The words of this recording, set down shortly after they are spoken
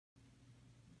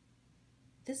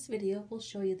This video will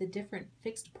show you the different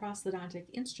fixed prosthodontic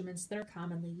instruments that are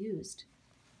commonly used.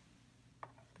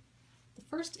 The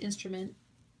first instrument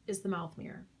is the mouth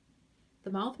mirror. The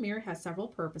mouth mirror has several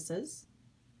purposes.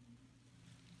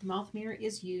 The mouth mirror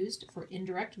is used for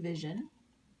indirect vision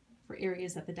for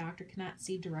areas that the doctor cannot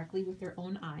see directly with their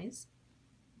own eyes.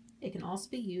 It can also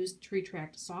be used to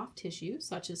retract soft tissue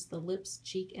such as the lips,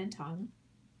 cheek, and tongue.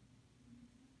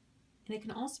 And it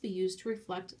can also be used to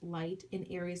reflect light in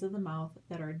areas of the mouth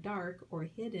that are dark or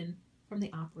hidden from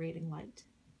the operating light.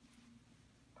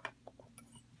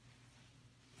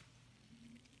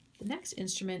 The next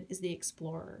instrument is the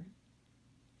explorer.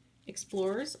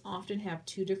 Explorers often have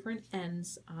two different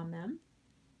ends on them,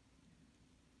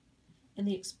 and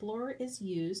the explorer is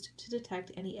used to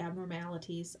detect any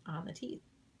abnormalities on the teeth,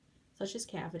 such as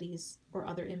cavities or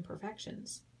other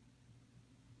imperfections.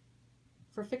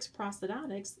 For fixed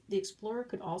prosthodontics, the explorer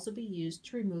could also be used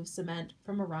to remove cement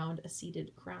from around a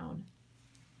seated crown.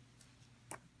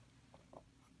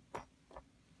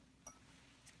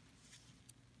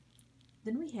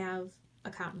 Then we have a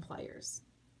cotton pliers.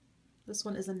 This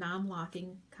one is a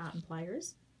non-locking cotton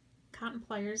pliers. Cotton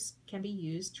pliers can be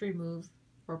used to remove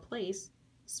or place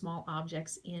small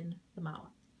objects in the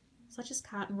mouth, such as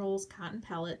cotton rolls, cotton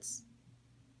pellets,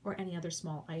 or any other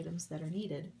small items that are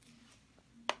needed.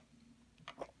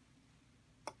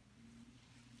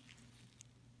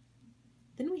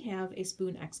 Then we have a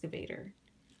spoon excavator.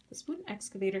 The spoon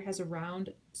excavator has a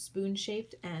round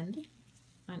spoon-shaped end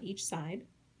on each side.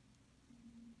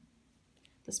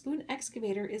 The spoon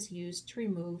excavator is used to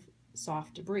remove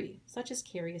soft debris, such as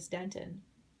carious dentin.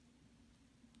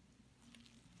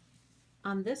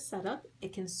 On this setup,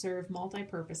 it can serve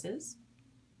multi-purposes.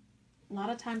 A lot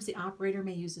of times the operator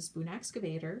may use a spoon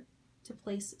excavator to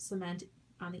place cement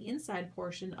on the inside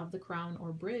portion of the crown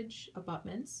or bridge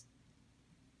abutments,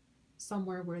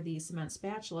 somewhere where the cement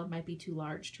spatula might be too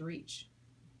large to reach.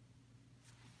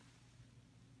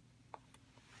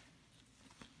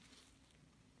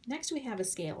 Next we have a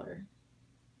scaler.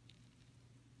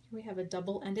 Here we have a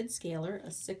double-ended scaler, a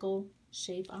sickle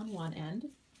shape on one end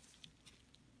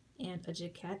and a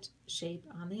jaquette shape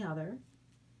on the other.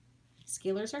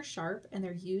 Scalers are sharp and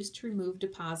they're used to remove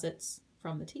deposits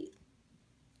from the teeth.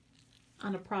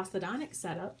 On a prosthodontic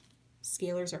setup,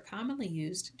 scalers are commonly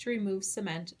used to remove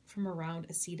cement from around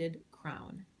a seated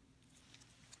crown.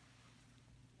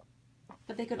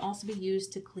 But they could also be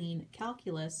used to clean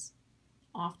calculus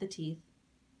off the teeth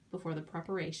before the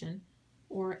preparation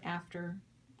or after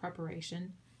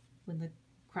preparation when the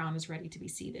crown is ready to be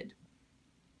seated.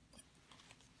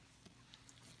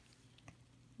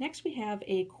 Next we have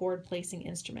a cord placing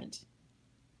instrument.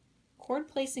 Cord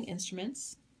placing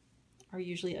instruments are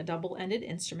usually a double-ended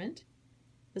instrument.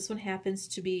 This one happens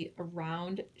to be a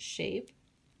round shape.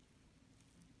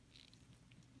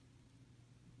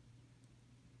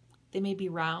 They may be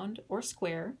round or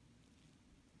square.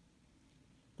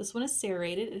 This one is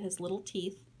serrated. It has little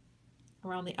teeth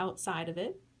around the outside of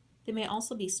it. They may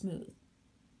also be smooth.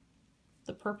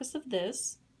 The purpose of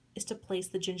this is to place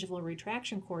the gingival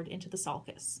retraction cord into the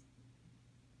sulcus.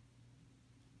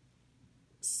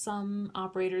 Some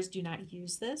operators do not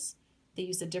use this. They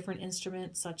use a different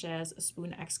instrument such as a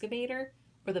spoon excavator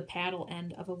or the paddle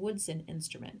end of a Woodson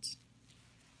instrument.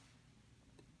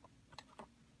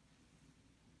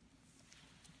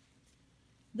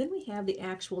 Then we have the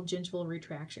actual gingival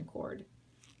retraction cord.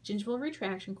 Gingival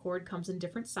retraction cord comes in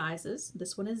different sizes.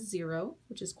 This one is 0,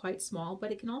 which is quite small,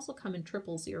 but it can also come in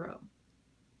 000.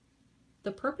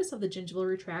 The purpose of the gingival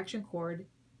retraction cord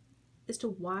is to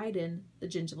widen the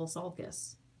gingival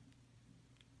sulcus.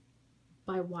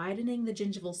 By widening the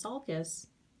gingival sulcus,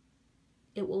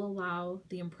 it will allow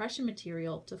the impression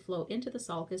material to flow into the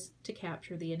sulcus to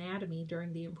capture the anatomy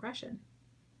during the impression.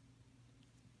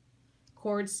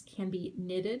 Cords can be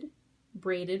knitted,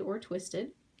 braided, or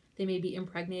twisted. They may be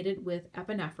impregnated with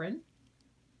epinephrine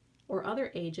or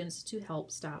other agents to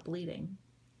help stop bleeding.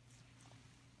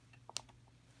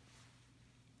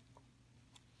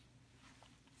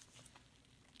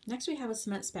 Next we have a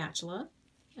cement spatula,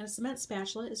 and a cement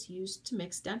spatula is used to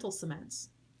mix dental cements.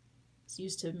 It's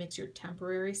used to mix your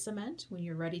temporary cement when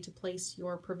you're ready to place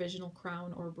your provisional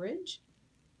crown or bridge,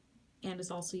 and is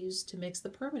also used to mix the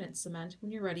permanent cement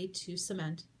when you're ready to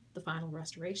cement the final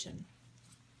restoration.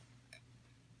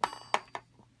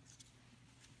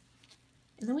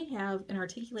 And then we have an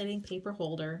articulating paper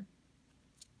holder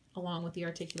along with the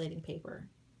articulating paper.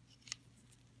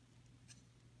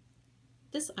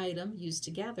 This item, used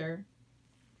together,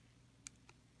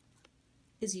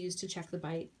 is used to check the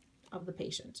bite of the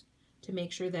patient to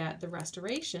make sure that the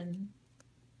restoration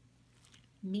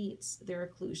meets their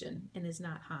occlusion and is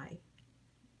not high.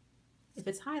 If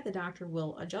it's high, the doctor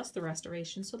will adjust the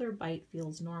restoration so their bite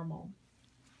feels normal.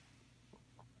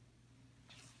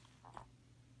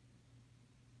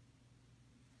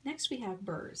 Next we have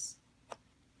burrs.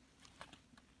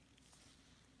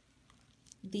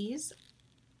 These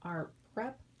are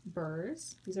prep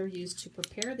burrs. These are used to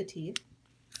prepare the teeth.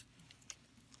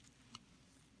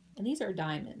 And these are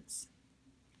diamonds.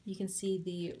 You can see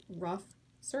the rough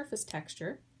surface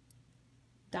texture.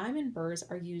 Diamond burrs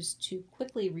are used to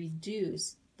quickly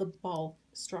reduce the bulk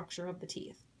structure of the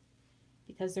teeth.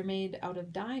 Because they're made out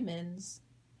of diamonds,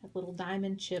 have little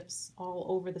diamond chips all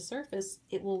over the surface,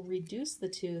 it will reduce the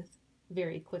tooth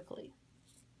very quickly.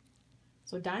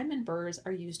 So diamond burrs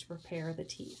are used to prepare the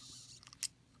teeth.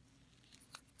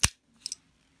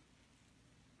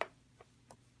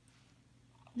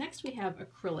 Next we have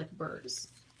acrylic burrs.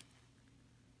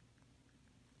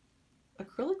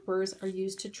 Acrylic burrs are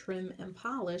used to trim and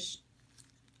polish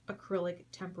acrylic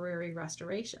temporary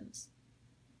restorations.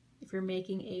 If you're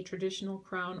making a traditional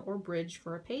crown or bridge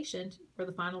for a patient where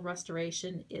the final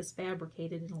restoration is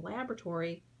fabricated in a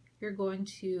laboratory, you're going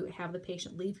to have the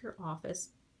patient leave your office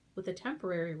with a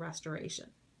temporary restoration.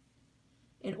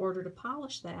 In order to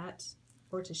polish that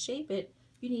or to shape it,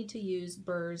 you need to use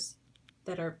burrs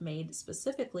that are made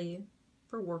specifically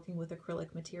for working with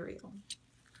acrylic material.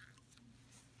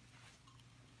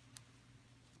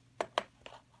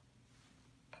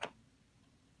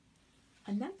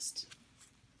 A next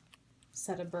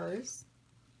set of burrs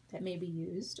that may be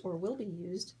used or will be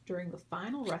used during the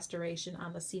final restoration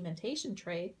on the cementation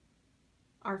tray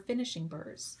are finishing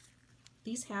burrs.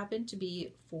 These happen to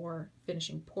be for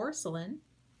finishing porcelain.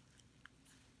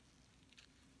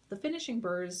 The finishing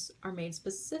burrs are made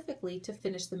specifically to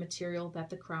finish the material that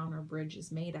the crown or bridge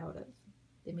is made out of.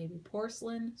 They may be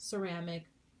porcelain, ceramic,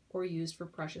 or used for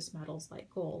precious metals like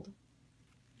gold.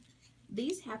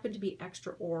 These happen to be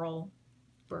extraoral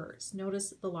burrs.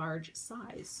 Notice the large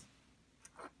size.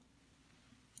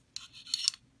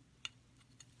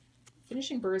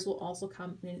 Finishing burrs will also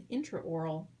come in an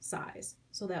intraoral size,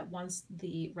 so that once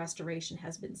the restoration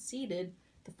has been seated,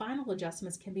 the final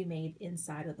adjustments can be made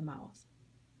inside of the mouth.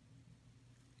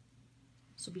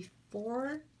 So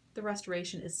before the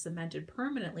restoration is cemented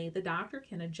permanently, the doctor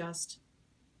can adjust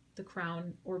the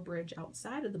crown or bridge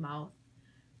outside of the mouth.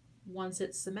 Once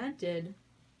it's cemented,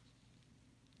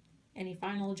 any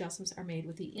final adjustments are made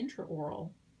with the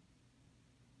intraoral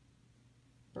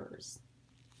burrs,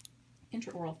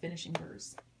 intraoral finishing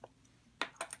burrs.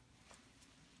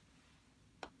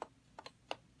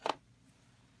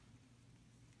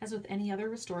 As with any other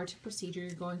restorative procedure,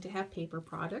 you're going to have paper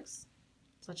products,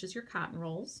 such as your cotton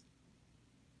rolls.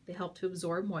 They help to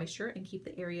absorb moisture and keep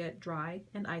the area dry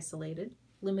and isolated,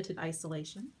 limited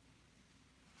isolation.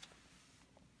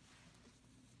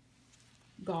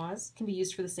 Gauze can be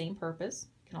used for the same purpose.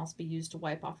 It can also be used to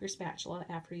wipe off your spatula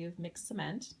after you've mixed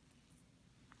cement.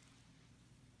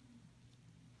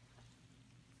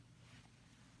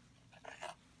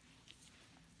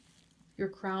 Your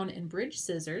crown and bridge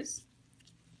scissors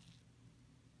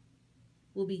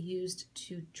will be used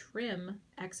to trim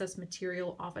excess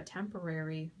material off a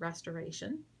temporary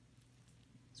restoration.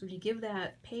 So when you give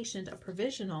that patient a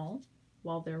provisional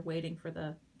while they're waiting for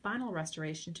the final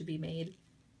restoration to be made,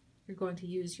 you're going to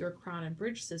use your crown and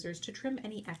bridge scissors to trim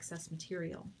any excess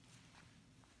material.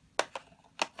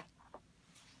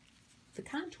 The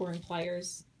contouring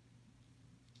pliers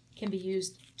can be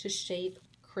used to shape,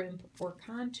 crimp, or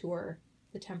contour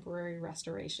the temporary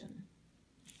restoration.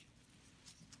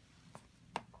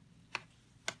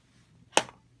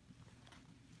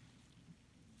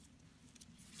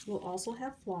 You'll also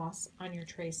have floss on your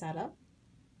tray setup.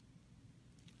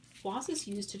 Floss is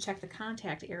used to check the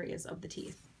contact areas of the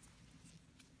teeth.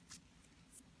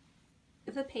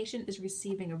 If the patient is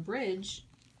receiving a bridge,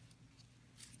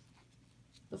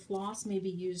 the floss may be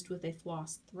used with a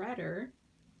floss threader,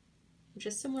 which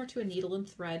is similar to a needle and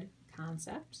thread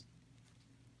concept.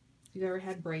 If you've ever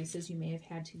had braces, you may have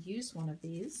had to use one of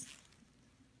these.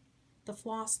 The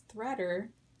floss threader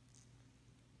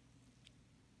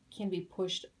can be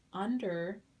pushed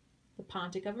under the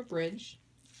pontic of a bridge,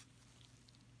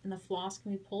 and the floss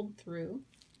can be pulled through,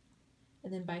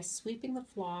 and then by sweeping the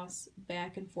floss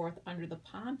back and forth under the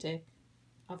pontic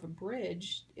of a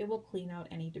bridge, it will clean out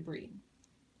any debris.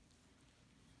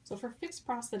 So for fixed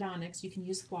prosthodontics, you can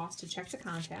use floss to check the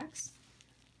contacts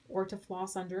or to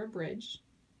floss under a bridge.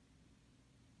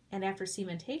 And after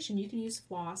cementation, you can use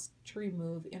floss to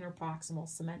remove interproximal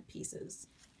cement pieces.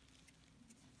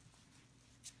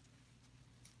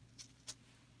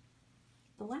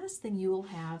 The last thing you will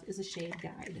have is a shade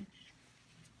guide.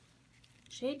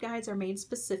 Shade guides are made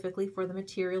specifically for the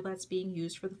material that's being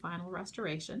used for the final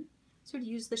restoration, so to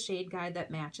use the shade guide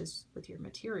that matches with your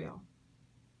material.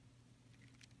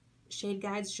 Shade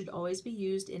guides should always be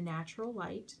used in natural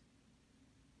light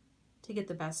to get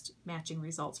the best matching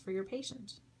results for your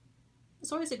patient.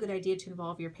 It's always a good idea to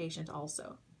involve your patient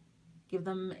also. Give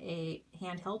them a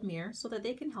handheld mirror so that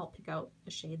they can help pick out a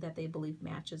shade that they believe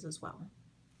matches as well.